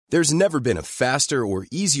There's never been a faster or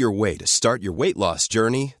easier way to start your weight loss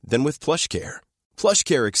journey than with PlushCare.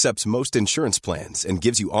 PlushCare accepts most insurance plans and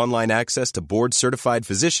gives you online access to board-certified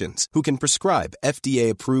physicians who can prescribe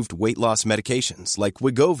FDA-approved weight loss medications like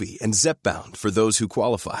Wegovy and Zepbound for those who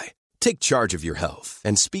qualify. Take charge of your health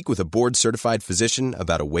and speak with a board-certified physician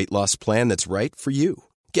about a weight loss plan that's right for you.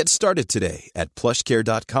 Get started today at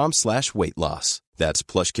plushcare.com/weight loss. That's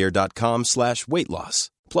plushcare.com/weight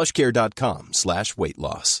loss. plushcare.com/weight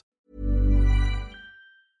loss.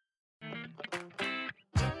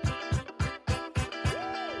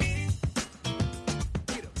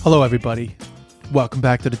 Hello, everybody. Welcome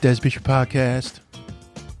back to the Des Bishop Podcast.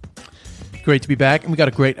 Great to be back, and we got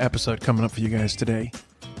a great episode coming up for you guys today.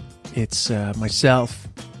 It's myself,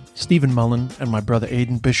 Stephen Mullen, and my brother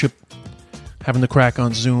Aidan Bishop having the crack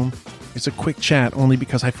on Zoom. It's a quick chat only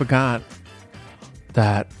because I forgot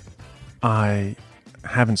that I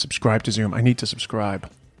haven't subscribed to Zoom. I need to subscribe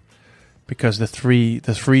because the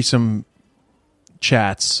threesome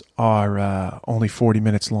chats are only 40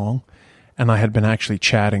 minutes long. And I had been actually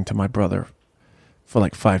chatting to my brother for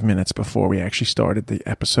like 5 minutes before we actually started the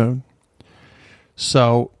episode.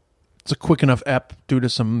 So it's a quick enough ep due to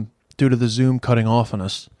the Zoom cutting off on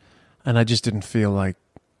us. And I just didn't feel like,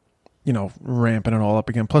 ramping it all up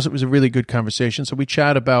again. Plus, it was a really good conversation. So we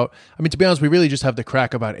chat about, to be honest, we really just have the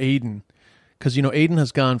crack about Aidan. Because, Aidan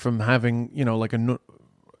has gone from having, like a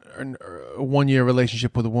 1-year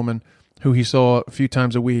relationship with a woman who he saw a few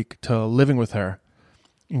times a week to living with her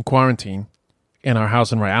in quarantine in our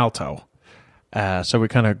house in Rialto. So we're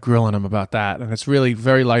kind of grilling him about that. And it's really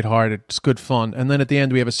very lighthearted. It's good fun. And then at the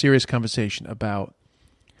end, we have a serious conversation about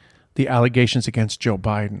the allegations against Joe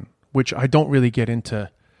Biden, which I don't really get into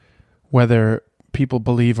whether people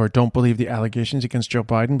believe or don't believe the allegations against Joe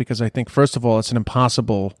Biden, because I think, first of all, it's an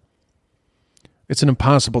impossible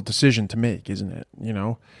decision to make, isn't it?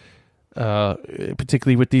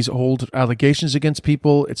 Particularly with these old allegations against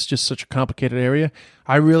people, it's just such a complicated area.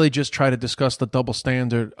 I really just try to discuss the double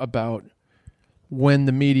standard about when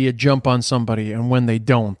the media jump on somebody and when they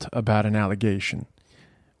don't about an allegation.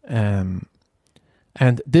 And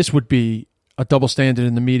this would be a double standard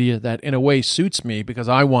in the media that in a way suits me because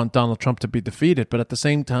I want Donald Trump to be defeated, but at the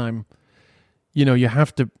same time, you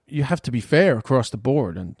have to be fair across the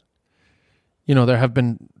board. And there have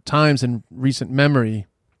been times in recent memory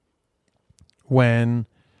when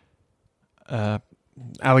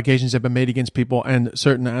allegations have been made against people and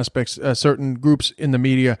certain groups in the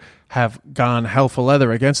media have gone hell for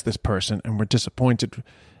leather against this person and were disappointed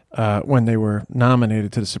when they were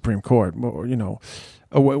nominated to the Supreme Court, or,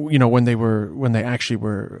 when they actually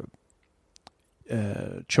were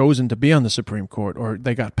chosen to be on the Supreme Court, or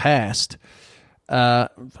they got passed.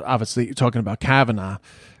 Obviously, talking about Kavanaugh.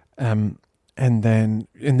 And then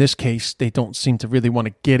in this case, they don't seem to really want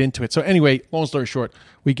to get into it. So anyway, long story short,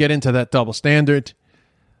 we get into that double standard.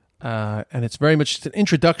 And it's very much an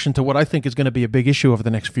introduction to what I think is going to be a big issue over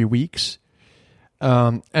the next few weeks.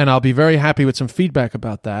 And I'll be very happy with some feedback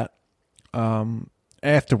about that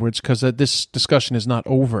afterwards, because this discussion is not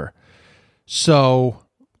over. So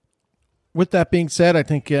with that being said, I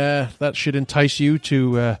think that should entice you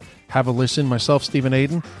to have a listen. Myself, Stephen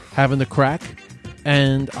Aidan, having the crack.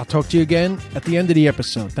 And I'll talk to you again at the end of the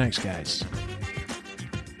episode. Thanks, guys.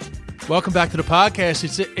 Welcome back to the podcast.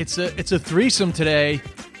 It's a threesome today.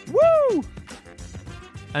 Woo!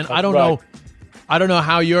 And I don't know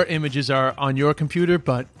how your images are on your computer,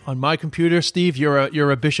 but on my computer, Steve,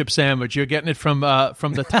 you're a bishop sandwich. You're getting it from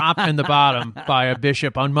the top and the bottom by a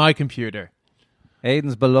bishop on my computer.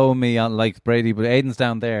 Aidan's below me on like Brady, but Aidan's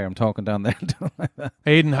down there. I'm talking down there.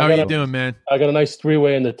 Aidan, how are you doing, man? I got a nice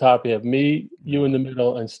three-way in the top. You have me, you in the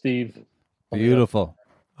middle, and Steve. Beautiful.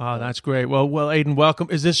 Oh, that's great. Well, Aidan, welcome.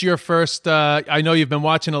 Is this your first? I know you've been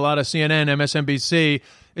watching a lot of CNN, MSNBC.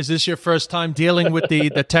 Is this your first time dealing with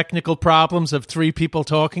the technical problems of three people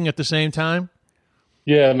talking at the same time?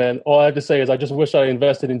 Yeah, man. All I have to say is I just wish I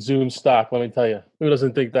invested in Zoom stock. Let me tell you, who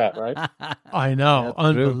doesn't think that, right? I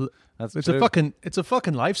know. That's it's true. It's a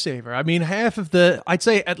fucking lifesaver. I mean, I'd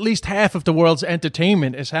say at least half of the world's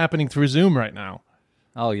entertainment is happening through Zoom right now.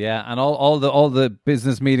 Oh yeah, and all the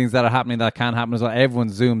business meetings that are happening that can't happen as well.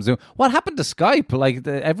 Everyone's Zoom. What happened to Skype? Like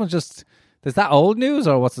everyone's just, is that old news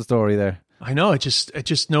or what's the story there? I know. It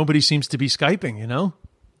just nobody seems to be Skyping.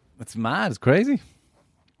 It's mad. It's crazy.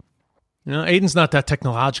 Aidan's not that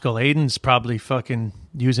technological. Aidan's probably fucking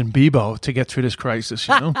using Bebo to get through this crisis.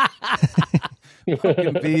 Fucking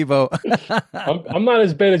Bebo. I'm not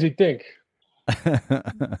as bad as you think.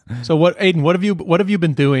 So Aidan, what have you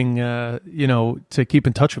been doing to keep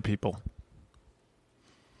in touch with people?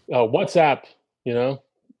 WhatsApp,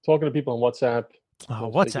 talking to people on WhatsApp.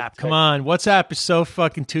 Oh, WhatsApp. Come on. WhatsApp is so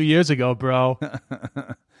fucking 2 years ago, bro.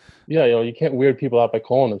 Yeah, you can't weird people out by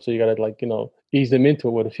calling them, so you gotta ease them into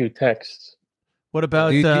it with a few texts. What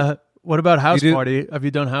about House Party? Have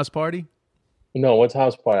you done House Party? No, what's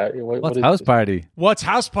House Party? What's House Party? What's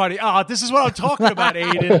House Party? Oh, this is what I'm talking about,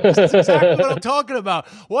 Aiden. This is exactly what I'm talking about.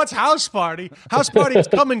 What's House Party? House Party is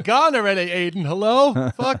come and gone already, Aiden. Hello?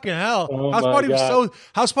 Fucking hell. Oh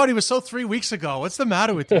House Party was so 3 weeks ago. What's the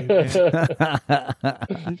matter with you, man?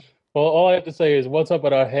 Well, all I have to say is, what's up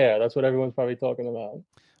with our hair? That's what everyone's probably talking about.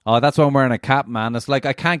 Oh, that's why I'm wearing a cap, man. It's like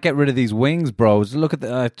I can't get rid of these wings, bro. Just look at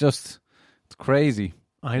it's crazy.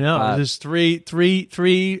 I know. There's three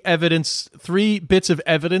bits of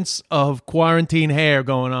evidence of quarantine hair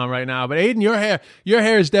going on right now. But Aiden, your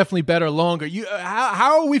hair is definitely better longer.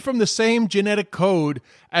 How are we from the same genetic code?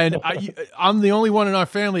 And I'm the only one in our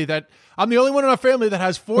family that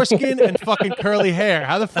has foreskin and fucking curly hair.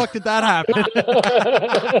 How the fuck did that happen?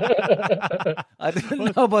 I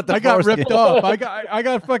didn't know about the. I got ripped off. I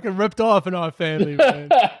got fucking ripped off in our family, man.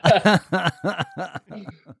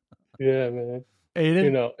 Yeah, man.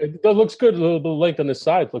 Aiden? It looks good. The length on the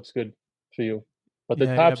sides looks good for you, but the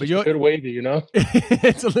top's just a bit wavy.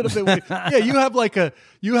 It's a little bit wavy. Yeah, you have like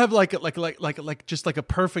just like a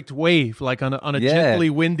perfect wave, like on a gently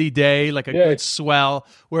windy day, like a good swell.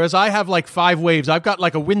 Whereas I have like 5 waves. I've got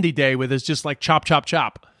like a windy day where there's just like chop, chop,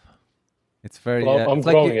 chop. It's very. Well, I'm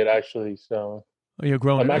growing it actually. So you're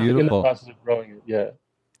growing. I'm actually in the process of growing it. Yeah.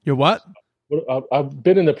 You're what? I've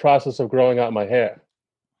been in the process of growing out my hair.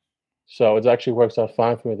 So it actually works out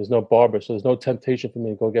fine for me. There's no barber, so there's no temptation for me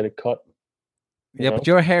to go get it cut. Yeah, but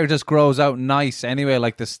your hair just grows out nice anyway.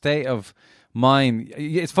 Like the state of mine,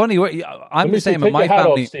 it's funny. I'm the same in my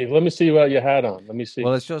family. Off, Steve. Let me see what you had on. Let me see.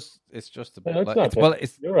 Well, it's just a bit. You're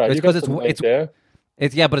right. It's because it's there.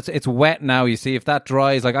 But it's wet now. You see, if that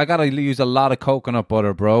dries, like I gotta use a lot of coconut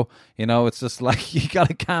butter, bro. It's just like you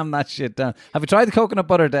gotta calm that shit down. Have you tried the coconut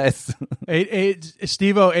butter, Des?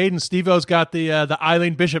 Steve-O's got the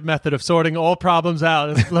Eileen Bishop method of sorting all problems out.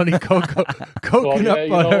 It's bloody coconut butter. You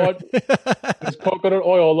know what? There's coconut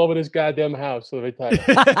oil all over this goddamn house. Let me tell you,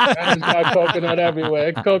 there's got coconut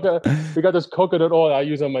everywhere. We got this coconut oil I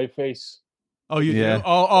use on my face. Oh, you do?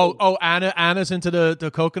 Oh, Anna's into the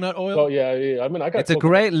coconut oil? Oh, yeah. I mean, it's a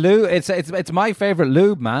great lube. It's my favorite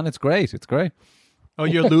lube, man. It's great. Oh,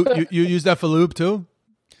 your lube, you use that for lube too?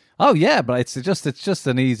 Oh, yeah, but it's just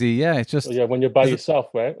an easy, it's just... when you're by yourself,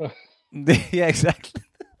 right? Yeah, exactly.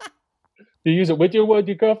 Do you use it with your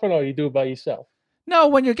girlfriend, or you do it by yourself? No,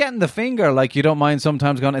 when you're getting the finger, like you don't mind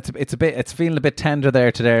sometimes going. It's feeling a bit tender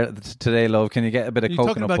there today, love. Can you get a bit of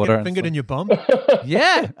coconut butter? Getting fingered in your bum?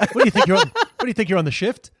 Yeah. What do you think you're on the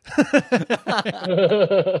shift?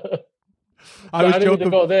 I didn't mean to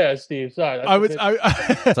go there, Steve. Sorry.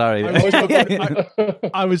 Sorry.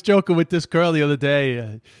 I was joking with this girl the other day,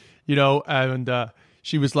 and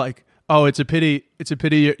she was like, "Oh, it's a pity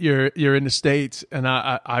you're in the States," and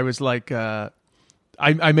I was like.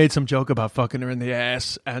 I made some joke about fucking her in the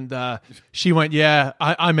ass, and she went, "Yeah,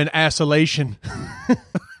 I'm in assolation."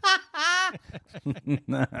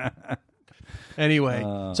 Anyway,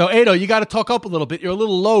 so Ado, you got to talk up a little bit. You're a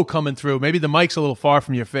little low coming through. Maybe the mic's a little far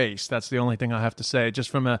from your face. That's the only thing I have to say, just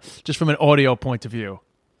from an audio point of view.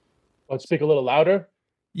 Let's speak a little louder.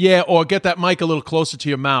 Yeah, or get that mic a little closer to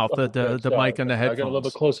your mouth. The mic on the headphones. I get a little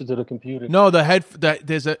bit closer to the computer. No,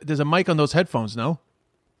 there's a mic on those headphones. No,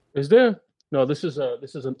 is there? No, this is a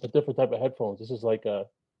different type of headphones. This is like a.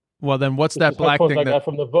 Well, then what's that black thing? I got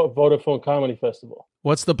from the Vodafone Comedy Festival.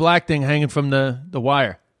 What's the black thing hanging from the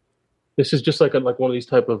wire? This is just like one of these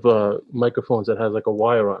type of microphones that has like a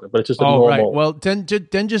wire on it, but it's just a normal. Right. Well, then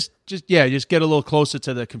just get a little closer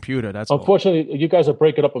to the computer. That's unfortunately you guys are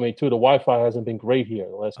breaking up on me too. The Wi-Fi hasn't been great here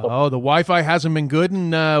the last couple. Oh, the Wi-Fi hasn't been good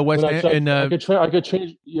in West. I could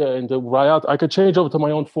change. Yeah, in the Riot, I could change over to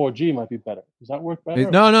my own 4G. Might be better. Does that work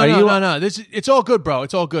better? No. It's all good, bro.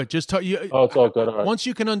 It's all good. Just it's all good. All right. Once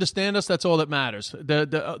you can understand us, that's all that matters.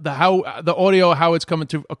 The how the audio, how it's coming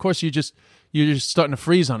through. Of course, you're just starting to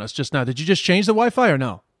freeze on us just now. Did you just change the Wi-Fi or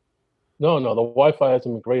no? No, the Wi-Fi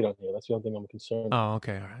hasn't been great on here. That's the only thing I'm concerned. Oh,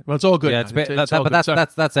 okay, all right. Well, it's all good. Yeah,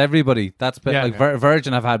 that's everybody. That's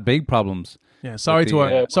Virgin have had big problems. Yeah, sorry to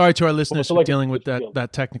our listeners for dealing with that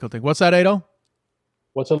technical thing. What's that, Ado?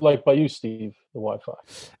 What's it like by you, Steve? The Wi-Fi?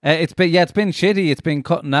 It's been shitty. It's been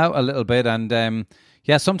cutting out a little bit, and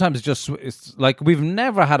sometimes it's like we've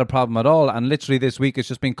never had a problem at all, and literally this week it's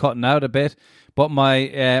just been cutting out a bit. But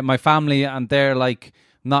my family, and they're like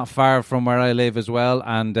not far from where I live as well,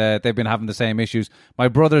 and they've been having the same issues. My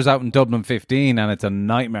brother's out in Dublin 15, and it's a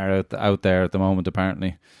nightmare out there at the moment.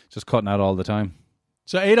 Apparently, it's just cutting out all the time.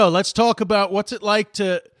 So, Ado, let's talk about what's it like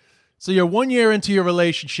to. So, you're 1 year into your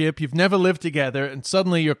relationship, you've never lived together, and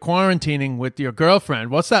suddenly you're quarantining with your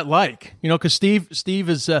girlfriend. What's that like? You know, because Steve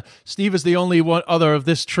is the only one other of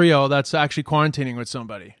this trio that's actually quarantining with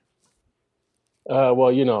somebody.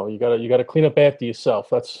 Well, you know, you gotta clean up after yourself.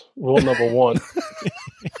 That's rule number one.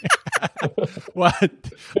 What?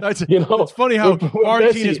 That's, You know, it's funny how we're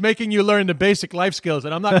quarantine messy. is making you learn the basic life skills,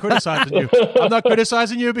 and I'm not criticizing you. I'm not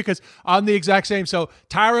criticizing you because I'm the exact same. So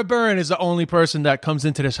Tara Byrne is the only person that comes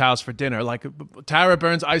into this house for dinner. Like Tara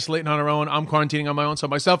Byrne's isolating on her own. I'm quarantining on my own. So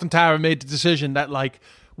myself and Tara made the decision that like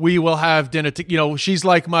we will have dinner. You know, she's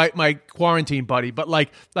like my quarantine buddy, but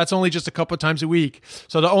like that's only just a couple of times a week.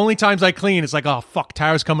 So the only times I clean, it's like, oh fuck,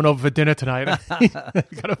 Tara's coming over for dinner tonight. I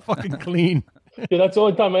gotta fucking clean. Yeah, that's the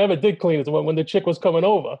only time I ever did clean is when the chick was coming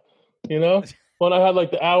over. You know, when I had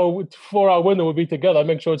like the 4-hour window would be together, I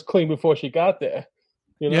make sure it's clean before she got there.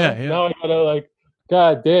 You know, Yeah. now I gotta like,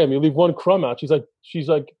 God damn, you leave one crumb out. She's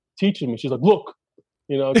like teaching me. She's like, look,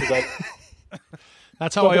 you know, because I.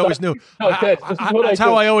 That's how I always knew. No, Des, this is what That's I how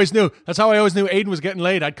do. I always knew. That's how I always knew Aiden was getting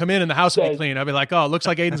laid. I'd come in and the house would be Des. clean. I'd be like, oh, looks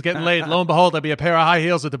like Aiden's getting laid. Lo and behold, there'd be a pair of high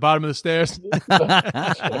heels at the bottom of the stairs.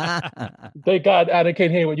 Thank God Anna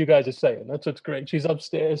can't hear what you guys are saying. That's what's great. She's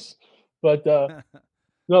upstairs. But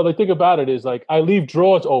no, the thing about it is like I leave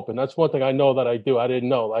drawers open. That's one thing I know that I do. I didn't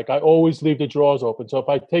know. Like I always leave the drawers open. So if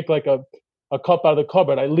I take like a cup out of the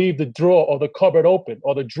cupboard, I leave the drawer or the cupboard open,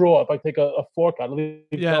 or the drawer. If I take a fork out, I leave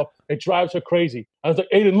it Yeah. open. It drives her crazy. I was like,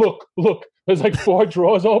 Aiden, look. There's like 4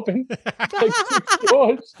 drawers open. Like 6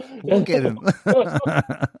 drawers. Look at him.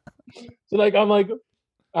 So like I'm like,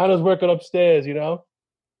 Anna's working upstairs, you know?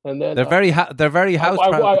 And then They're very house I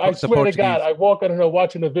proud. I the swear to Portuguese. God, I walk on her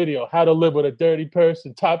watching a video, How to Live with a Dirty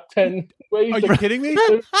Person, top 10 ways. Are you to- kidding me?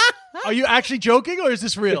 Are you actually joking or is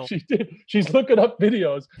this real? She did. She's looking up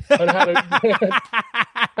videos on how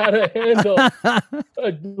to handle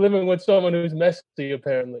living with someone who's messy.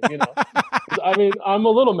 Apparently, you know. I mean, I'm a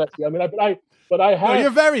little messy. I mean, but I have. No,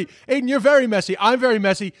 Aiden, you're very messy. I'm very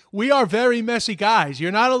messy. We are very messy guys.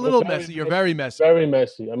 You're not a little very messy. You're messy. very messy. Very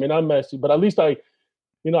messy. I mean, I'm messy, but at least I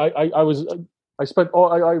clean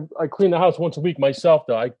the house once a week myself.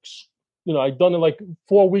 Though I done it like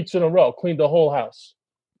 4 weeks in a row. Cleaned the whole house,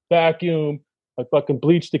 vacuum. I fucking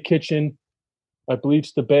bleached the kitchen. I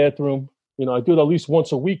bleached the bathroom. You know, I do it at least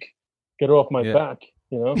once a week. Get her off my back.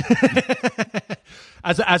 You know.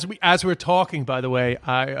 As we're talking, by the way,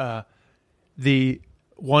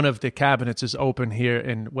 one of the cabinets is open here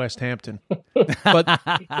in West Hampton. But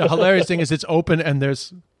the hilarious thing is it's open and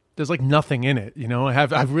there's like nothing in it. You know,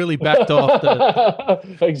 I've really backed off.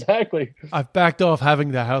 Exactly. I've backed off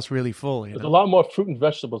having the house really full. You There's know? a lot more fruit and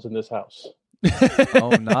vegetables in this house. Oh,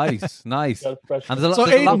 nice. Got fresh- And there's a So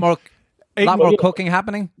lot Aiden- more Aiden- cooking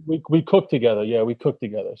happening. We cook together. Yeah, we cook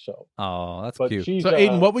together. So, Oh, that's but cute. she's, So,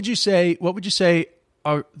 Aiden, what would you say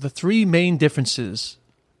are the 3 main differences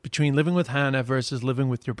between living with Hannah versus living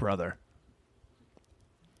with your brother?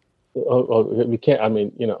 we can't. I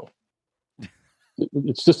mean, you know,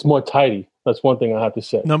 it's just more tidy. That's one thing I have to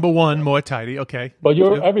say. Number 1, more tidy. Okay. But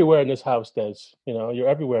you're Two. everywhere in this house, Des. You know, you're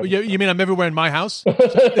everywhere. You mean I'm everywhere in my house?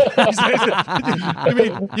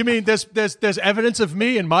 you mean there's evidence of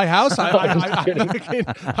me in my house? I'm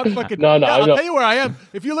fucking. No, yeah, I I'll know. tell you where I am.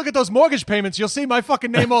 If you look at those mortgage payments, you'll see my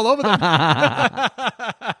fucking name all over them.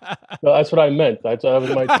 No, that's what I meant. That was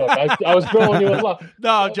my talk. I was throwing you a line. No,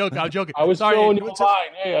 I'm joking. I was Sorry, throwing you Aiden. a line.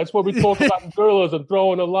 Hey, that's what we talk about in journalism,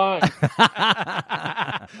 throwing a line.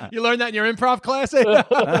 You learned that in your improv class?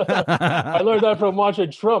 I learned that from watching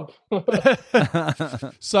Trump.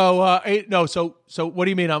 So, so what do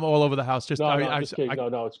you mean I'm all over the house? Just, No, I I'm just kidding.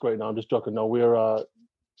 No, it's great. No, I'm just joking. No, we're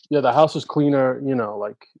the house is cleaner. You know,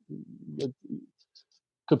 like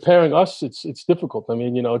comparing us, it's difficult. I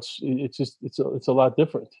mean, you know, it's a lot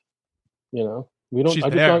different. You know, we don't. She's I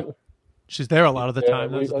just there. don't- She's there a lot of the yeah,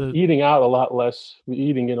 time. That's the- eating out a lot less. We're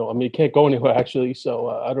eating, you know. I mean, you can't go anywhere actually, so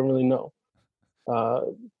I don't really know. Yeah,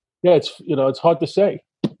 it's hard to say.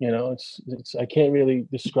 You know, it's I can't really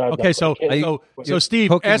describe. Okay, that. so I can't- so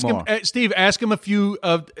Steve, cooking ask him. more. Steve, ask him a few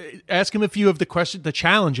of the questions, the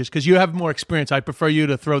challenges, because you have more experience. I prefer you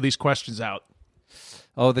to throw these questions out.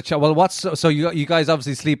 Oh, so you guys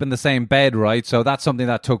obviously sleep in the same bed, right? So that's something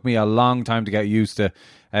that took me a long time to get used to.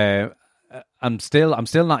 I'm still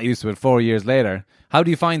not used to it 4 years later. How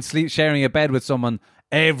do you find sharing a bed with someone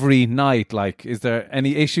every night? Like, is there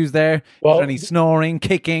any issues there? Is Well, there any snoring,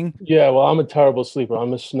 kicking? Yeah, well, I'm a terrible sleeper.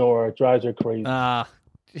 I'm a snorer. It drives her crazy.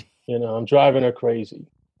 You know, I'm driving her crazy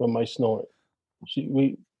with my snoring.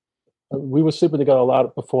 We were sleeping together a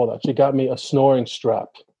lot before that. She got me a snoring strap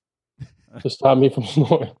to stop me from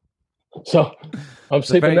snoring. So I'm It's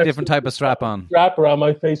a sleeping very next different to type of strap on. strap around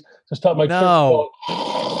my face to stop my No.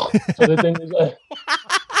 So the thing is,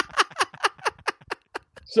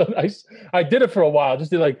 so I did it for a while.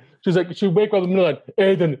 Just did like she'd wake up in the middle like,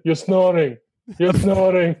 Aiden, you're snoring. You're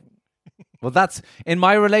snoring. Well, that's in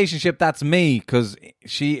my relationship. That's me because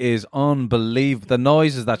she is unbelievable. The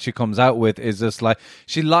noises that she comes out with is just like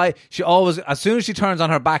she always. As soon as she turns on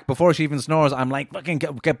her back before she even snores, I'm like, fucking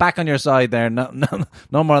get back on your side there. No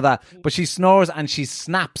more of that. But she snores and she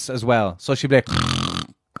snaps as well. So she'd be like.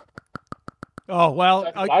 Oh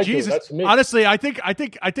well, Jesus! Honestly, I think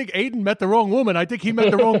Aiden met the wrong woman. I think he met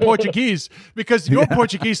the wrong Portuguese because your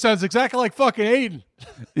Portuguese sounds exactly like fucking Aiden.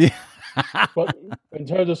 Yeah. But in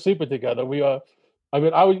terms of sleeping together, we are.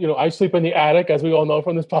 I sleep in the attic, as we all know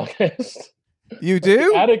from this podcast. You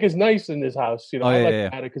do? The attic is nice in this house. I like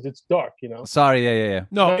the attic because it's dark. Sorry, yeah.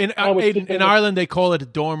 No, in Ireland they call it a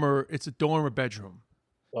dormer. It's a dormer bedroom.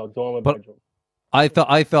 Oh, dormer bedroom. I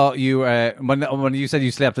thought you when you said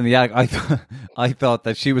you slept in the attic, I thought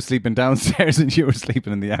that she was sleeping downstairs and you were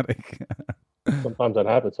sleeping in the attic. Sometimes that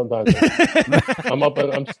happens. Sometimes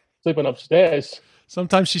I'm sleeping upstairs.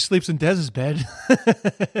 Sometimes she sleeps in Dez's bed.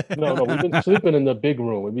 No, we've been sleeping in the big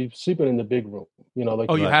room. We've been sleeping in the big room. You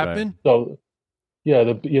have been? So,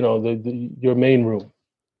 yeah, your main room.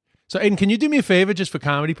 So, Aiden, can you do me a favor just for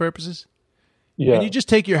comedy purposes? Yeah. Can you just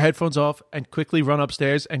take your headphones off and quickly run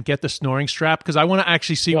upstairs and get the snoring strap? Because I want to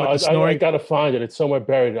actually see what the snoring... I got to find it. It's somewhere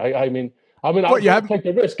buried. I'll take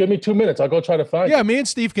the risk. Give me 2 minutes. I'll go try to find it. Yeah, me and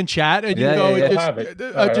Steve can chat. And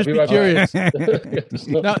just be right curious.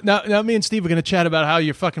 Now, me and Steve are going to chat about how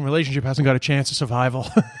your fucking relationship hasn't got a chance of survival.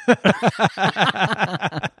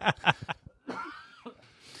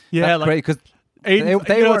 Yeah, that's great because... Aiden,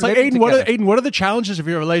 it's like Aiden. What are the challenges of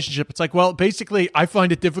your relationship? It's like, well, basically, I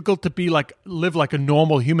find it difficult to live like a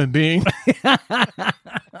normal human being.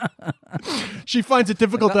 She finds it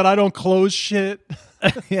difficult that I don't close shit.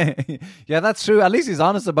 Yeah, that's true. At least he's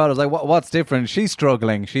honest about it. It's like, what's different? She's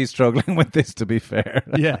struggling with this. To be fair.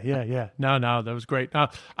 Yeah. No, that was great. I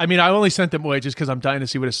only sent them away just because I'm dying to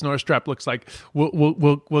see what a snore strap looks like.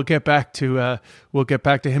 We'll get back to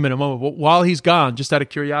him in a moment. But while he's gone, just out of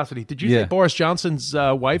curiosity, did you say Boris Johnson's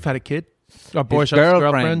wife had a kid? Or Boris Johnson's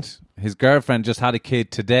girlfriend? His girlfriend just had a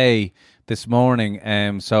kid today, this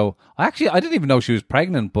morning. So I didn't even know she was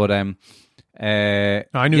pregnant, but I knew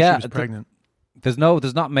she was pregnant. There's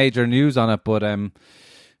not major news on it, but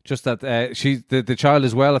just that the child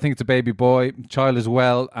is well. I think it's a baby boy. Child is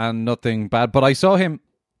well and nothing bad. But I saw him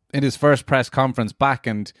in his first press conference back,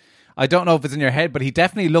 and I don't know if it's in your head, but he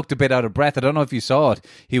definitely looked a bit out of breath. I don't know if you saw it.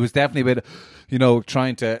 He was definitely a bit,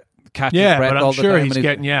 trying to catch his breath all the time.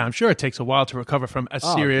 I'm sure it takes a while to recover from as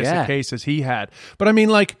serious a case as he had. But I mean,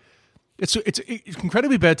 like, it's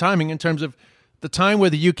incredibly bad timing in terms of the time where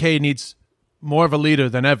the UK needs more of a leader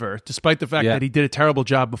than ever, despite the fact that he did a terrible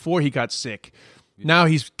job before he got sick. Now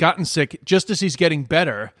he's gotten sick. Just as he's getting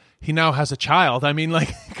better, he now has a child. I mean,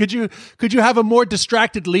 like, could you have a more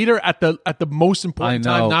distracted leader at the most important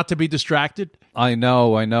time not to be distracted? I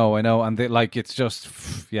know, and it's just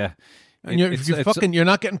And you're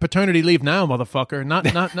not getting paternity leave now, motherfucker. Not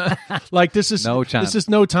like this is no chance. This is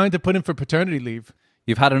no time to put in for paternity leave.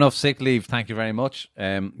 You've had enough sick leave. Thank you very much.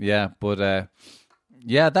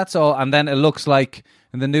 Yeah, that's all. And then it looks like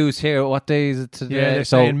in the news here, what day is it today? Yeah, they're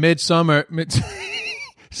saying midsummer.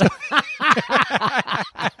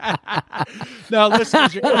 Now, listen,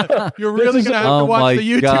 you're really going to have to watch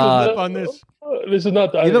the YouTube clip on this. This is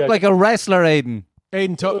not. You look like a wrestler, Aiden.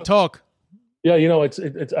 Aiden, talk. Yeah, it's.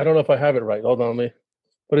 I don't know if I have it right. Hold on, me.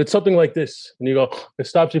 But it's something like this, and you go. It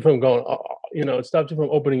stops you from going. It stops you from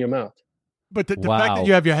opening your mouth. But the fact that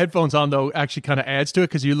you have your headphones on, though, actually kind of adds to it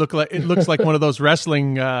because it looks like one of those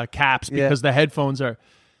wrestling caps because the headphones are.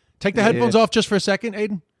 Take the headphones off just for a second,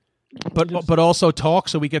 Aiden. But also talk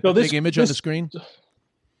so we get the big image on the screen.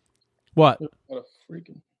 What?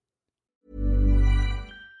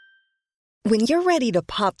 When you're ready to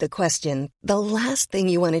pop the question, the last thing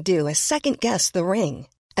you want to do is second guess the ring.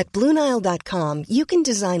 At BlueNile.com, you can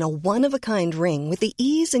design a one-of-a-kind ring with the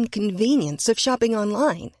ease and convenience of shopping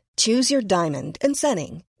online. Choose your diamond and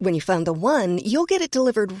setting. When you find the one, you'll get it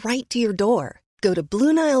delivered right to your door. Go to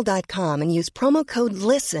BlueNile.com and use promo code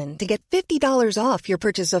LISTEN to get $50 off your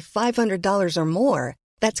purchase of $500 or more.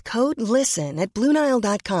 That's code LISTEN at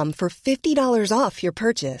BlueNile.com for $50 off your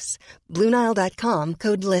purchase. BlueNile.com,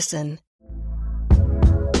 code LISTEN.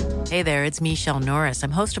 Hey there, it's Michelle Norris.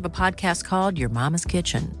 I'm host of a podcast called Your Mama's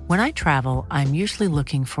Kitchen. When I travel, I'm usually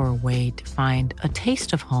looking for a way to find a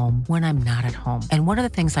taste of home when I'm not at home. And one of the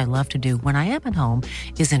things I love to do when I am at home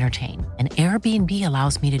is entertain. And Airbnb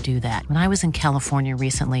allows me to do that. When I was in California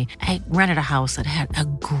recently, I rented a house that had a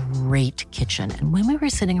great kitchen. And when we were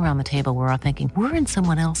sitting around the table, we're all thinking, we're in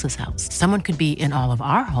someone else's house. Someone could be in all of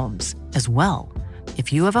our homes as well.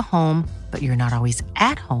 If you have a home, but you're not always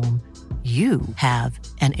at home, you have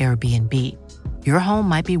an Airbnb. Your home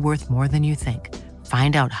might be worth more than you think.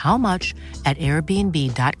 Find out how much at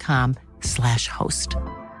airbnb.com/host.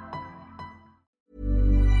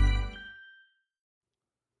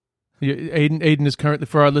 Aiden is currently,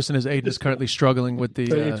 for our listeners, Aiden is currently struggling with the.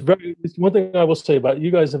 It's one thing I will say about it,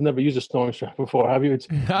 you guys have never used a snoring strap before, have you?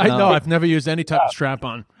 I know I've never used any type of strap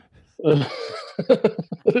on.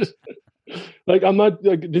 Like I'm not.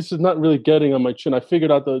 Like, this is not really getting on my chin. I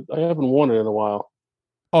figured out that I haven't worn it in a while.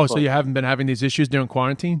 Oh, so you haven't been having these issues during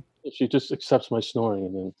quarantine? She just accepts my snoring,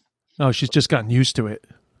 and then. Oh, she's just gotten used to it.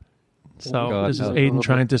 So God, this is Aiden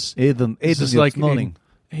trying to. Aiden is like snoring.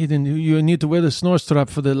 Aiden, you need to wear the snore strap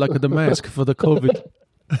for the mask for the COVID.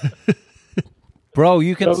 Bro,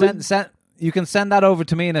 you can send that over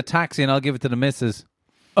to me in a taxi, and I'll give it to the missus.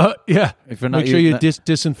 Yeah. If you're not Make sure you using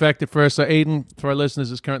disinfect it first. So Aiden, for our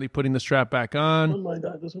listeners, is currently putting the strap back on. Oh my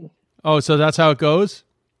God, doesn't. Oh, so that's how it goes.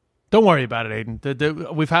 Don't worry about it,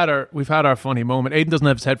 Aiden. We've had our funny moment. Aiden doesn't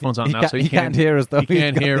have his headphones on now, so he can't hear us. Though he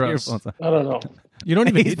can't hear us. I don't know. You don't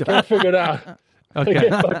even need to. Can't figure it out. Okay.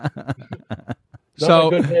 So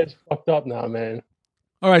my good hair's fucked up now, man.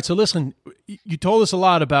 All right. So listen, you told us a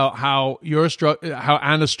lot about how how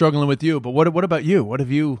Anna's struggling with you, but what about you? What have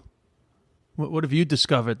you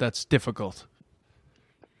discovered that's difficult?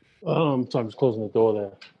 So I'm just closing the door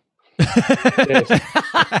there.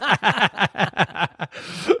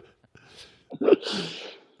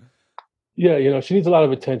 Yeah, she needs a lot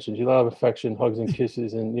of attention. She needs a lot of affection, hugs and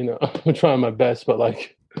kisses, and I'm trying my best, but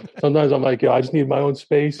like sometimes I'm like, I just need my own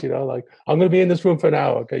space. Like I'm gonna be in this room for an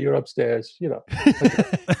hour. Okay, you're upstairs.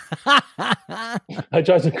 I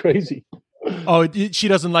drive her crazy. Oh, she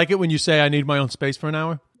doesn't like it when you say I need my own space for an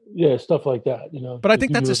hour. Yeah, stuff like that. But I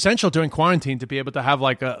think that's essential during quarantine to be able to have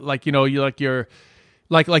like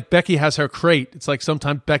Becky has her crate. It's like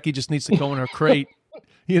sometimes Becky just needs to go in her crate.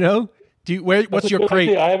 What's your crate?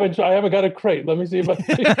 Idea. I haven't got a crate. Let me see if I.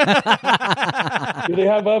 Do they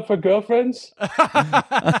have for girlfriends?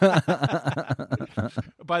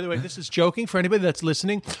 By the way, this is joking for anybody that's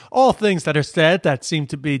listening. All things that are said that seem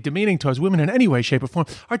to be demeaning towards women in any way, shape, or form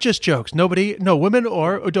are just jokes. No woman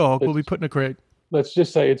or a dog will be put in a crate. Let's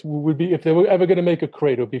just say it would be, if they were ever going to make a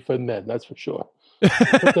crate, it would be for men. That's for sure.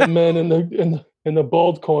 Put the men in the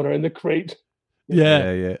bald corner in the crate.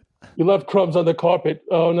 Yeah. You left crumbs on the carpet.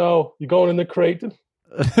 Oh no, you're going in the crate.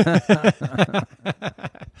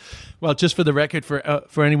 Well, just for the record,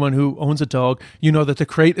 for anyone who owns a dog, you know that the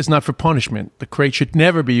crate is not for punishment. The crate should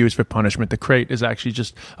never be used for punishment. The crate is actually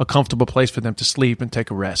just a comfortable place for them to sleep and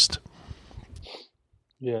take a rest.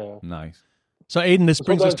 Yeah. Nice. So Aiden, this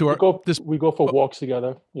brings us to we go for walks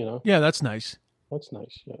together, Yeah, that's nice. That's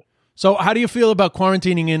nice, yeah. So how do you feel about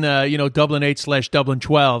quarantining in Dublin 8/Dublin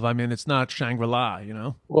 12? I mean, it's not Shangri-La,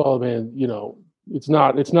 Well, man, it's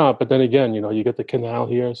not, but then again, you get the canal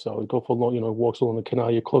here, so we go for walks along the canal.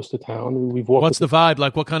 You're close to town. We've walked. What's the vibe?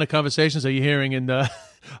 Like, what kind of conversations are you hearing when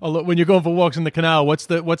you're going for walks in the canal? What's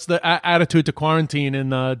the attitude to quarantine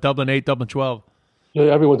in Dublin 8, Dublin 12? Yeah,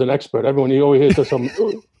 everyone's an expert. Everyone, you always hear some.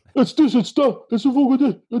 It's this, it's that, it's a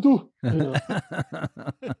fucking I do.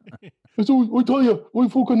 I tell you, I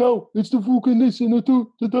fucking know. It's the fucking this and the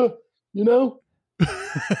that,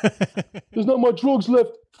 There's not much drugs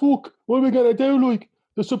left. Fuck, what are we gonna do? Like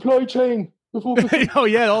the supply chain. Oh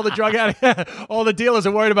yeah, all the drug addicts, all the dealers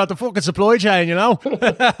are worried about the fucking supply chain.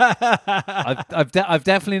 I've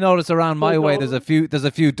definitely noticed around my way. There's a few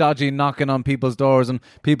dodgy knocking on people's doors and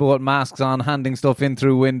people with masks on handing stuff in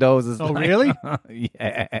through windows. Really?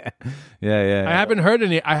 Yeah. I haven't heard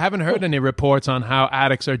any reports on how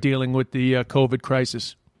addicts are dealing with the COVID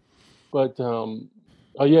crisis. But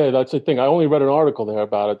yeah, that's the thing. I only read an article there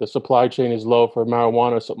about it. The supply chain is low for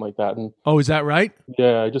marijuana or something like that. And is that right?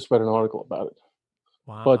 Yeah, I just read an article about it.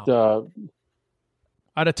 Wow. But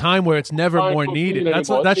at a time where it's never more needed,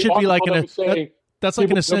 that should be like that's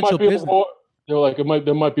like an essential business. They're like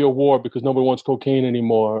there might be a war because nobody wants cocaine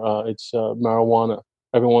anymore. It's marijuana.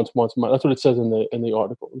 Everyone wants. That's what it says in the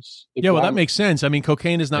article. Yeah, well, that makes sense. I mean,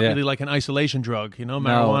 cocaine is not really like an isolation drug.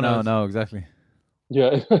 Marijuana. No, exactly.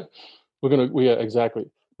 Yeah.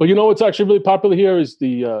 Exactly. But what's actually really popular here is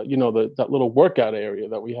the that little workout area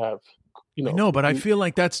that we have you know. I know, but I feel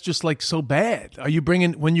like that's just like so bad. Are you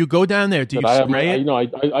bringing when you go down there? Do you spray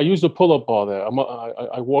it? I use the pull-up bar there.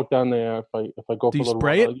 I walk down there if I go Do for you a little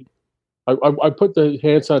spray run. I put the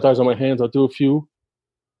hand sanitizer on my hands. I'll do a few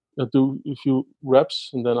reps,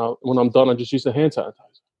 and then when I'm done, I just use the hand sanitizer.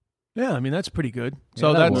 Yeah, I mean that's pretty good. Yeah,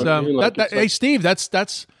 So that that's works. hey Steve,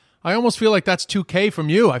 that's. I almost feel like that's 2K from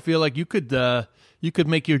you. I feel like you could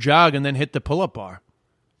make your jog and then hit the pull-up bar.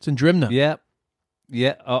 It's in Drimna. Yeah.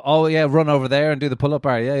 Yeah. Oh, yeah. Run over there and do the pull-up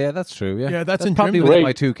bar. Yeah, yeah. That's true. Yeah. Yeah, that's in probably Drimna. within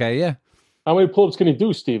my 2K. Yeah. How many pull-ups can you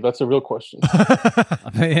do, Steve? That's a real question.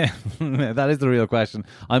 Yeah, that is the real question.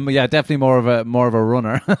 I'm definitely more of a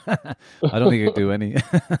runner. I don't think I could do any.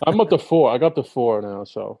 I'm up to 4. I got to 4 now,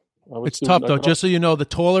 so it's tough though. Just so you know, the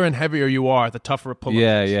taller and heavier you are, the tougher a pull-up.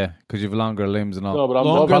 Yeah, because you have longer limbs and all. No, but I'm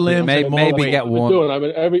Longer I'm- limbs Maybe, and more maybe weight. get one.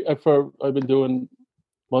 I've been doing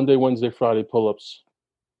Monday, Wednesday, Friday pull-ups.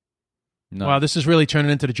 No. Wow, this is really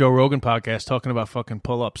turning into the Joe Rogan podcast, talking about fucking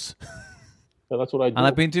pull-ups. Yeah, that's what I do. And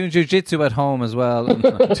I've been doing jiu-jitsu at home as well. And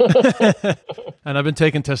I've been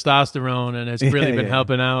taking testosterone, and it's really been yeah.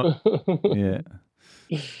 helping out. Yeah.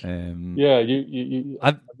 Yeah, you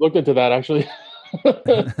I've- I've looked into that actually.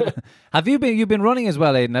 Have you've been running as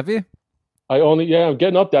well, Aidan? Have you? I'm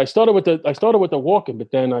getting up there. I started with the walking,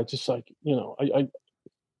 but then I just like, I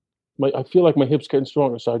feel like my hips getting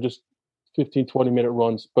stronger, so I just 15, 20-minute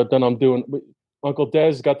runs. But then I'm doing Uncle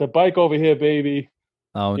Des got the bike over here, baby.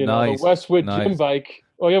 Oh, The nice. Westwood Nice. gym bike.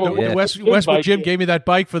 Oh yeah, The Yeah. Westwood bike. Jim gave me that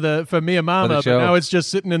bike for me and Mama, but show. now it's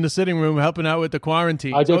just sitting in the sitting room helping out with the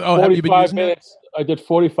quarantine. I did have you been 45 using it? minutes. I did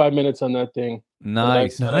 45 minutes on that thing.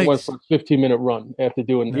 Nice. And I went for a 15-minute run after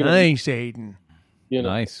doing. Nice, Aiden.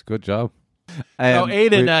 Nice. Good job. So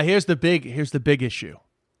Aiden, we- here's the big issue.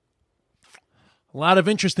 A lot of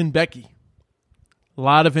interest in Becky.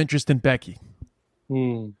 So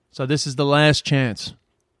this is the last chance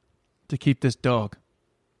to keep this dog.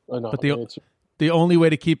 I know. But the only way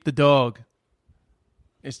to keep the dog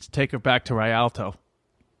is to take her back to Rialto.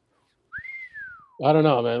 I don't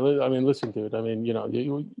know, man. I mean, listen, dude. I mean,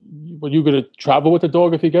 were you going to travel with the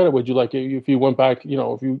dog if you get it? Would you like if you went back?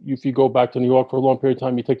 If you go back to New York for a long period of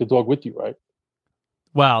time, you take the dog with you, right?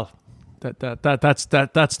 Well, that's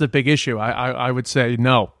the big issue. I would say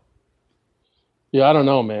no. Yeah, I don't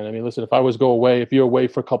know, man. I mean, listen. If I was if you're away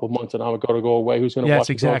for a couple months and I would go away, who's going to watch Yes,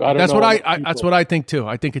 the exactly. dog? I don't That's know what enough that's people. what I think too.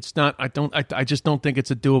 I think it's not. I just don't think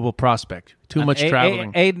it's a doable prospect. Too much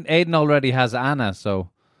traveling. Aiden already has Anna, so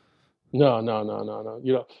No. No.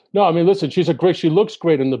 I mean, listen. She looks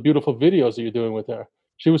great in the beautiful videos that you're doing with her.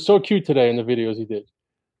 She was so cute today in the videos you did.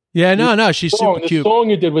 Yeah, no, she's super cute. The song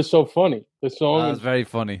you did was so funny. The song that was very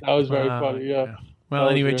funny. That was very funny. Yeah. Well,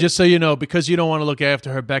 anyway, just so you know, because you don't want to look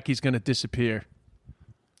after her, Becky's going to disappear.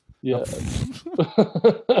 Yeah.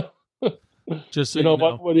 Just so you know.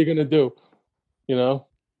 What are you going to do? Well,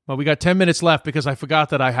 we got 10 minutes left because I forgot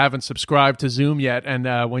that I haven't subscribed to Zoom yet.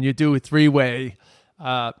 And when you do a three-way,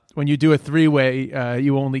 you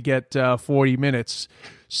only get 40 minutes.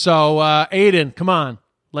 So, Aiden, come on.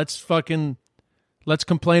 Let's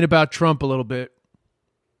complain about Trump a little bit.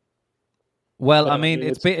 Well, I mean,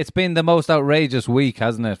 it's been the most outrageous week,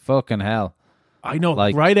 hasn't it? Fucking hell. I know.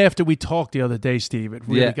 Right after we talked the other day, Steve, it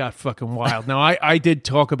really got fucking wild. Now, I did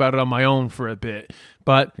talk about it on my own for a bit,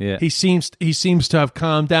 but he seems to have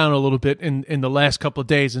calmed down a little bit in the last couple of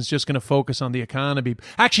days and is just going to focus on the economy.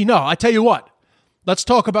 Actually, no, I tell you what. Let's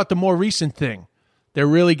talk about the more recent thing. They're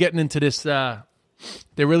really getting into this. They're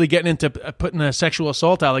really getting into putting a sexual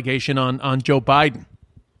assault allegation on Joe Biden.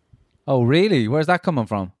 Oh, really? Where's that coming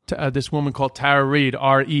from? This woman called Tara Reade,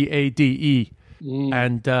 Reade.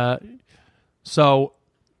 And so,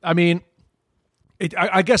 I mean,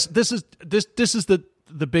 I guess this is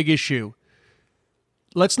the big issue.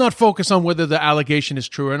 Let's not focus on whether the allegation is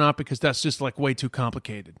true or not, because that's just like way too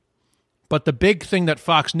complicated. But the big thing that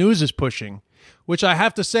Fox News is pushing, which I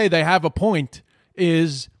have to say they have a point,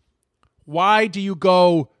 is why do you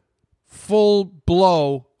go full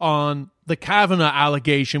blow on the Kavanaugh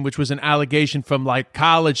allegation, which was an allegation from like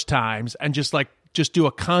college times, and just do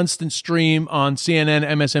a constant stream on CNN,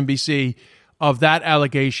 MSNBC of that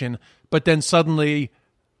allegation, but then suddenly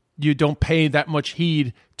you don't pay that much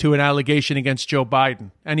heed to an allegation against Joe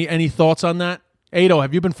Biden. Any thoughts on that? Ado,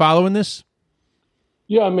 have you been following this?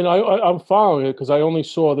 Yeah, I mean, I'm following it because I only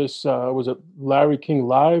saw this. Was it Larry King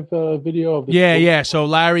Live video of this? Yeah. So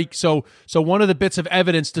Larry, so one of the bits of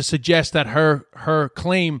evidence to suggest that her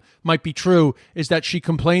claim might be true is that she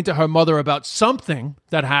complained to her mother about something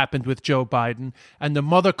that happened with Joe Biden, and the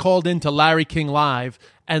mother called into Larry King Live,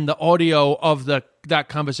 and the audio of that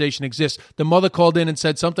conversation exists. The mother called in and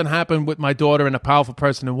said something happened with my daughter and a powerful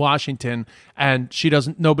person in Washington, and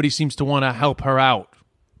nobody seems to want to help her out.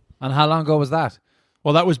 And how long ago was that?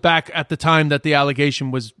 Well, that was back at the time that the allegation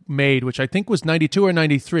was made, which I think was 92 or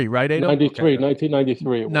 93, right, Adam? 93,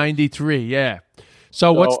 1993. 93, yeah.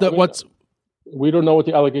 So we don't know what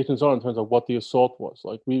the allegations are in terms of what the assault was.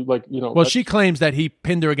 Well, she claims that he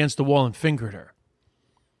pinned her against the wall and fingered her.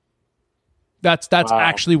 That's wow.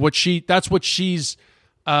 Actually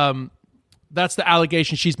that's the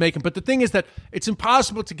allegation she's making. But the thing is that it's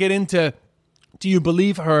impossible to get into, do you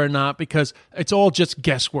believe her or not? Because it's all just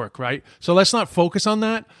guesswork, right? So let's not focus on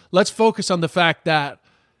that. Let's focus on the fact that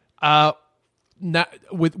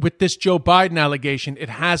with this Joe Biden allegation, it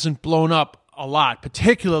hasn't blown up a lot,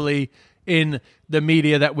 particularly in the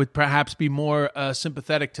media that would perhaps be more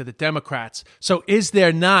sympathetic to the Democrats. So is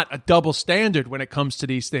there not a double standard when it comes to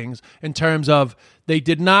these things in terms of they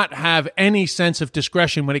did not have any sense of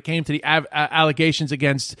discretion when it came to the allegations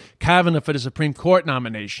against Kavanaugh for the Supreme Court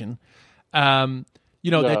nomination?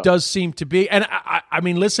 There does seem to be, and I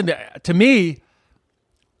mean, listen, to me,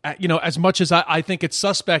 as much as I think it's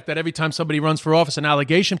suspect that every time somebody runs for office, an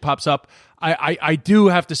allegation pops up, I do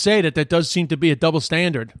have to say that there does seem to be a double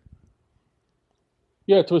standard.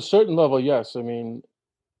 Yeah, to a certain level, yes. I mean,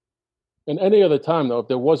 in any other time, though,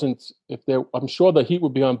 I'm sure the heat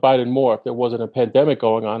would be on Biden more if there wasn't a pandemic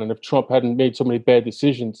going on and if Trump hadn't made so many bad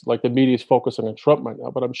decisions, like the media is focusing on Trump right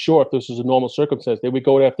now. But I'm sure if this was a normal circumstance, they would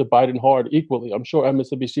go after Biden hard equally. I'm sure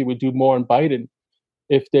MSNBC would do more on Biden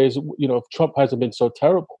if if Trump hasn't been so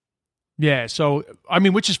terrible. Yeah, so, I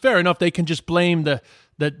mean, which is fair enough. They can just blame the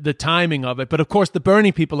timing of it. But, of course, the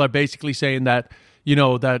Bernie people are basically saying that,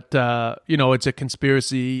 it's a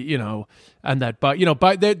conspiracy, and that, but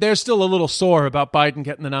they're still a little sore about Biden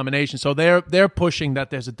getting the nomination. So they're pushing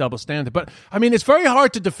that there's a double standard. But I mean, it's very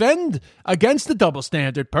hard to defend against the double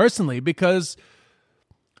standard personally, because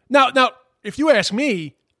now, if you ask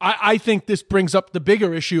me, I think this brings up the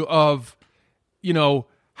bigger issue of,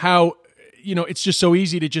 how, it's just so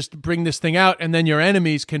easy to just bring this thing out and then your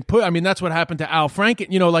enemies can that's what happened to Al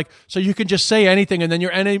Franken, so you can just say anything and then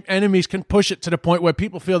your enemies can push it to the point where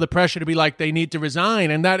people feel the pressure to be like, they need to resign.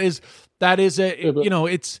 And that is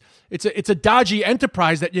it's a dodgy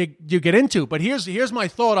enterprise that you get into. But here's my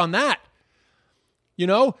thought on that.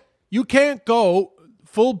 You can't go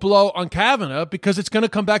full blow on Kavanaugh because it's going to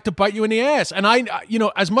come back to bite you in the ass. And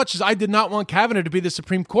as much as I did not want Kavanaugh to be the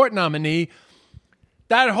Supreme Court nominee,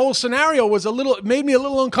 that whole scenario made me a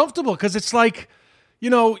little uncomfortable, because it's like,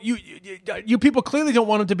 you people clearly don't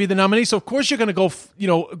want him to be the nominee, so of course you're going to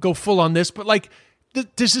go full on this. But like,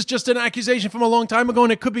 this is just an accusation from a long time ago,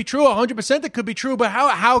 and it could be true, 100% it could be true. But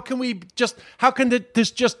how can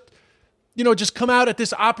this just come out at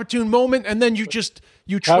this opportune moment, and then you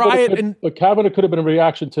try it? But Kavanaugh could have been a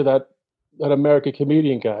reaction to that American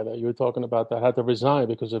comedian guy that you were talking about that had to resign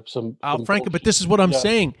because of some Al Franken. But this is what I'm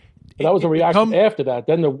saying. But that was a reaction after that.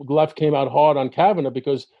 Then the left came out hard on Kavanaugh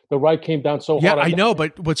because the right came down so hard. Yeah, I know,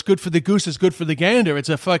 but what's good for the goose is good for the gander. It's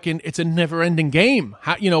a never-ending game.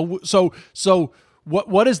 So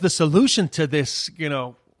what is the solution to this?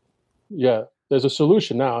 Yeah, there's a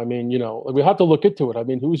solution now. I mean, we have to look into it. I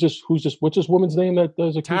mean, what's this woman's name that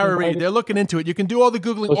does a Tara Reid? They're looking into it. You can do all the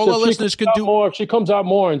Googling. All our listeners can do more. If she comes out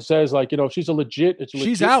more and says, like, she's a legit.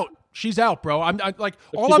 She's out. She's out, bro. I'm like,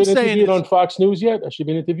 all I'm saying is, has she been interviewed on Fox News yet? Has she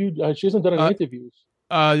been interviewed? She hasn't done any interviews.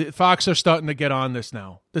 Fox are starting to get on this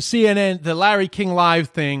now. The CNN, the Larry King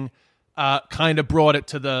Live thing, kind of brought it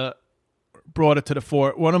to the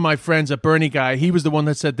fore. One of my friends, a Bernie guy, he was the one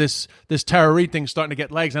that said this Tara Reid thing's starting to get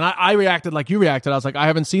legs, and I reacted like you reacted. I was like, I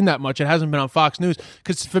haven't seen that much. It hasn't been on Fox News,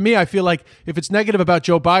 because for me, I feel like if it's negative about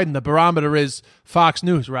Joe Biden, the barometer is Fox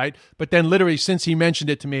News, right? But then literally since he mentioned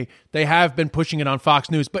it to me, they have been pushing it on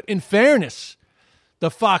Fox News. But in fairness,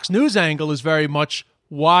 the Fox News angle is very much,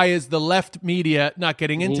 why is the left media not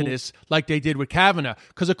getting into this like they did with Kavanaugh?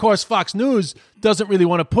 Because, of course, Fox News doesn't really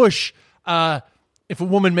want to push if a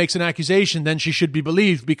woman makes an accusation, then she should be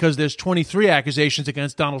believed, because there's 23 accusations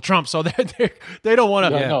against Donald Trump. So they don't want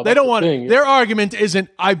to. They don't want. Their argument isn't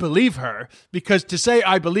I believe her, because to say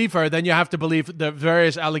I believe her, then you have to believe the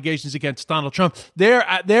various allegations against Donald Trump. Their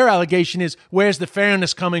allegation is, where's the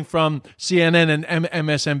fairness coming from CNN and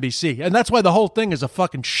MSNBC? And that's why the whole thing is a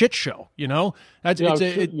fucking shit show.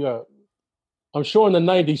 I'm sure in the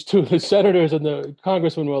 90s too, the senators and the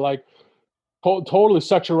congressmen were like, totally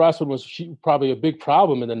sexual harassment was probably a big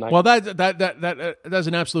problem in the 90s. Well, that's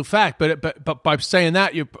an absolute fact. But by saying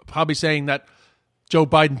that, you're probably saying that Joe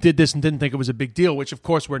Biden did this and didn't think it was a big deal, which of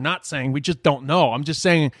course we're not saying. We just don't know. I'm just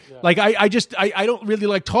saying, like, I don't really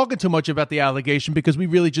like talking too much about the allegation because we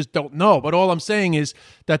really just don't know. But all I'm saying is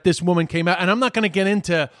that this woman came out, and I'm not going to get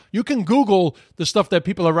into, you can Google the stuff that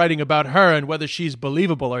people are writing about her and whether she's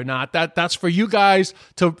believable or not. That's for you guys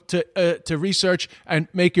to research and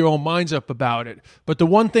make your own minds up about it. But the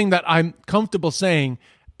one thing that I'm comfortable saying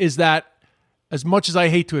is that, as much as I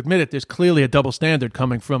hate to admit it, there's clearly a double standard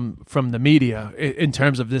coming from the media in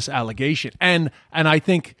terms of this allegation. And I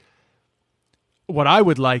think what I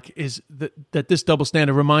would like is that this double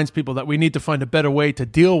standard reminds people that we need to find a better way to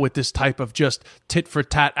deal with this type of just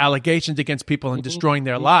tit-for-tat allegations against people and destroying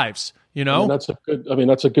their lives, you know? That's a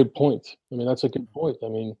good point. I mean,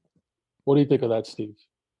 what do you think of that, Steve?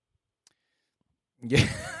 Yeah.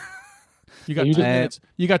 You got 2 minutes.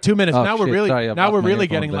 You got 2 minutes. Oh, now we're shit. really Sorry, now we're really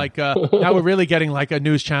getting like a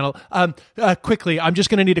news channel. Quickly, I'm just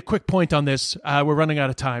going to need a quick point on this. We're running out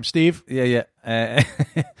of time. Steve? Yeah.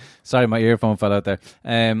 Sorry, my earphone fell out there.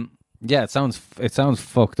 Yeah, it sounds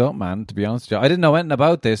fucked up, man, to be honest with you. I didn't know anything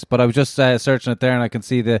about this, but I was just searching it there, and I can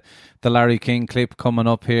see the Larry King clip coming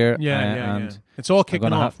up here. And it's all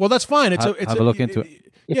kicking off. Well, that's fine. Have a look into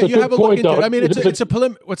it. Yeah, you have a look into it. I mean, it's a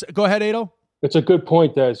go ahead, Ado. It's a good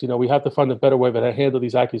point, Des. You know, we have to find a better way to handle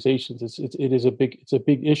these accusations. It is a big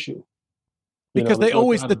issue. Because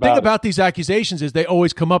the thing about these accusations is they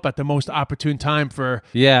always come up at the most opportune time for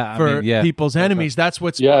people's enemies. That's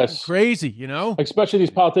what's crazy, you know? Especially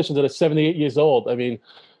these politicians that are 78 years old. I mean,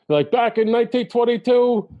 like back in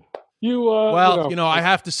 1922, I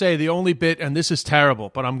have to say the only bit, and this is terrible,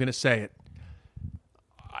 but I'm going to say it.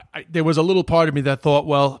 There was a little part of me that thought,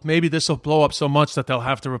 well, maybe this will blow up so much that they'll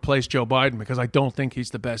have to replace Joe Biden because I don't think he's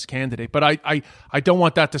the best candidate. But I don't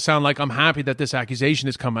want that to sound like I'm happy that this accusation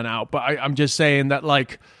is coming out. But I'm just saying that,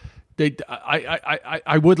 like,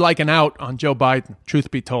 I would like an out on Joe Biden,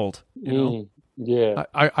 truth be told. You know? Yeah.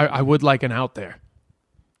 I would like an out there.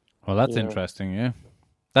 Well, that's interesting, yeah.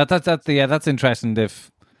 That's interesting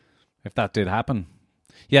if that did happen.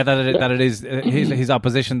 Yeah, that it is his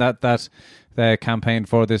opposition that campaigned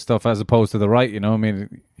for this stuff as opposed to the right. You know, I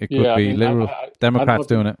mean, it could be literal Democrats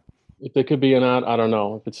doing it. If there could be an out, I don't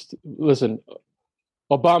know. Listen,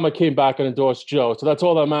 Obama came back and endorsed Joe, so that's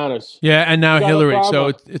all that matters. Yeah, and now Hillary, Obama.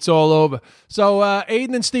 So it's all over. So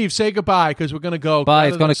Aiden and Steve, say goodbye because we're going to go. Bye.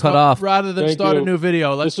 It's going to cut off. Rather than start a new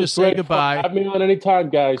video, let's just say goodbye. Have me on anytime,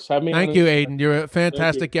 guys. Thank you, Aiden. You're a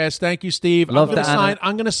fantastic guest. Thank you, Steve. I'm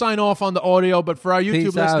going to sign off on the audio, but for our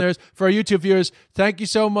YouTube listeners, for our YouTube viewers, thank you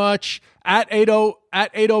so much. At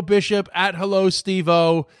Ado Bishop, at Hello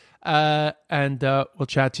Steve-O, and we'll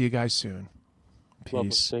chat to you guys soon. Peace.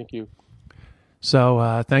 Lovely. Thank you.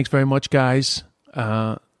 So thanks very much, guys.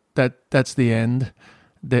 That's the end.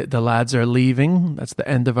 The lads are leaving. That's the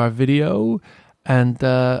end of our video, and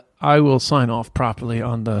I will sign off properly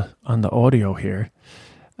on the audio here,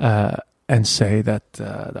 and say that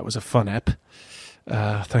that was a fun ep.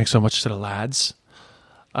 Thanks so much to the lads.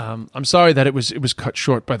 I'm sorry that it was cut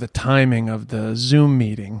short by the timing of the Zoom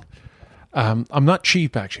meeting. I'm not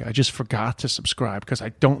cheap, actually. I just forgot to subscribe because I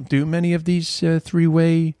don't do many of these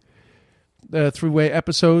three-way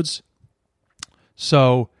episodes.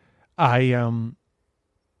 So I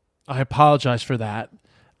apologize for that.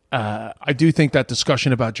 I do think that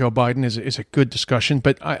discussion about Joe Biden is a good discussion,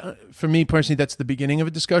 but for me personally, that's the beginning of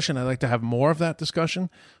a discussion. I'd like to have more of that discussion.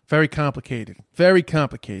 Very complicated,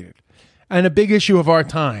 and a big issue of our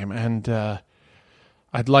time. And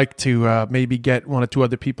I'd like to maybe get one or two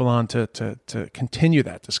other people on to continue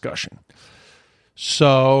that discussion.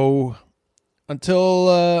 So until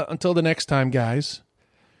the next time, guys,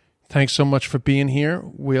 thanks so much for being here.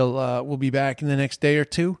 We'll be back in the next day or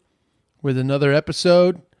two with another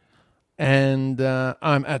episode. And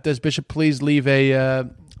I'm at Des Bishop. Please leave a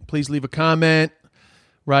comment,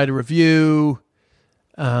 write a review,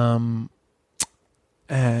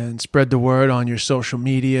 and spread the word on your social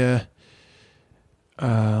media.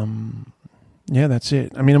 Yeah, that's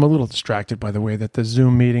it. I mean, I'm a little distracted by the way that the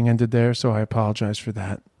Zoom meeting ended there, so I apologize for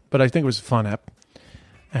that. But I think it was a fun ep,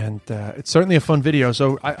 and it's certainly a fun video.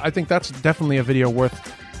 So I think that's definitely a video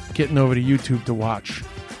worth getting over to YouTube to watch.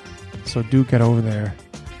 So do get over there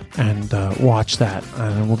and watch that.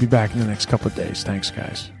 And we'll be back in the next couple of days. Thanks,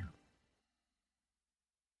 guys.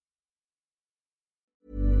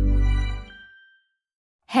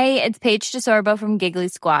 Hey, it's Paige DeSorbo from Giggly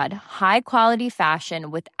Squad. High quality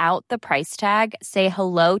fashion without the price tag. Say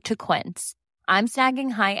hello to Quince. I'm snagging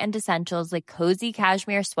high-end essentials like cozy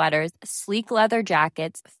cashmere sweaters, sleek leather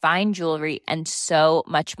jackets, fine jewelry, and so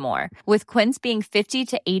much more. With Quince being 50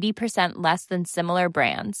 to 80% less than similar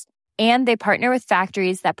brands. And they partner with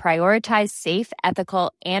factories that prioritize safe,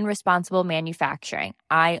 ethical, and responsible manufacturing.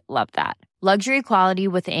 I love that. Luxury quality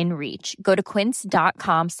within reach. Go to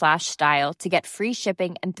quince.com/style to get free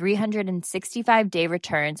shipping and 365-day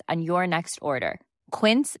returns on your next order.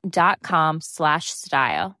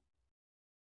 Quince.com/style.